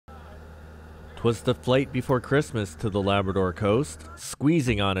'Twas the flight before Christmas to the Labrador coast,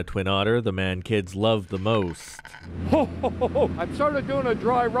 squeezing on a twin otter, the man kids love the most. Ho, ho, ho, ho. I'm sort of doing a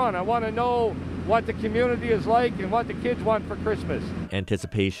dry run. I want to know what the community is like and what the kids want for Christmas.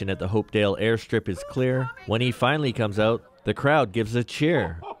 Anticipation at the Hopedale airstrip is clear. When he finally comes out, the crowd gives a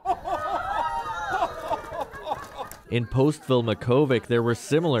cheer. In Postville, Makovic, there were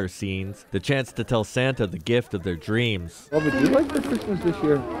similar scenes. The chance to tell Santa the gift of their dreams. What would you like for Christmas this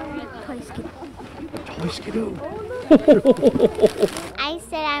year? Toy Skidoo. A toy skidoo. I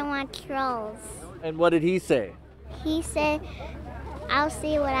said I want trolls. And what did he say? He said, I'll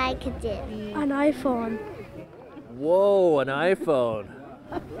see what I could do. An iPhone. Whoa, an iPhone.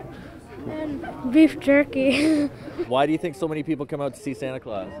 And beef jerky. Why do you think so many people come out to see Santa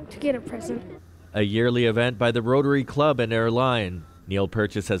Claus? To get a present. A yearly event by the Rotary Club and Airline. Neil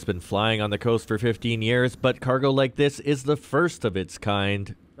Purchase has been flying on the coast for 15 years, but cargo like this is the first of its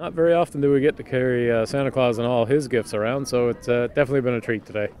kind. Not very often do we get to carry Santa Claus and all his gifts around, so it's definitely been a treat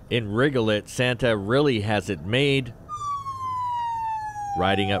today. In Rigolet, Santa really has it made,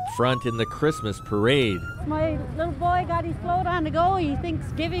 riding up front in the Christmas parade. My little boy got his float on the go. He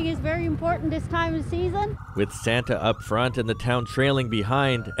thinks giving is very important this time of season. With Santa up front and the town trailing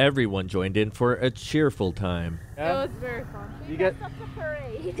behind, everyone joined in for a cheerful time. It was very fun. You get Such a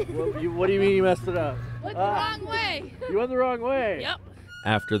parade. what do you mean you messed it up? Went the wrong way. You went the wrong way. Yep.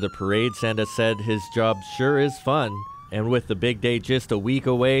 After the parade, Santa said his job sure is fun. And with the big day just a week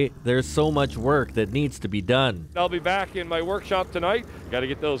away, there's so much work that needs to be done. I'll be back in my workshop tonight. Got to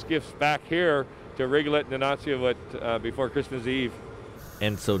get those gifts back here to Rigolet and Nanutsiavut before Christmas Eve.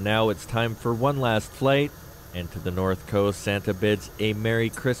 And so now it's time for one last flight. And to the North Coast, Santa bids a Merry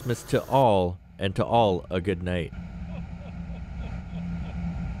Christmas to all, and to all a good night.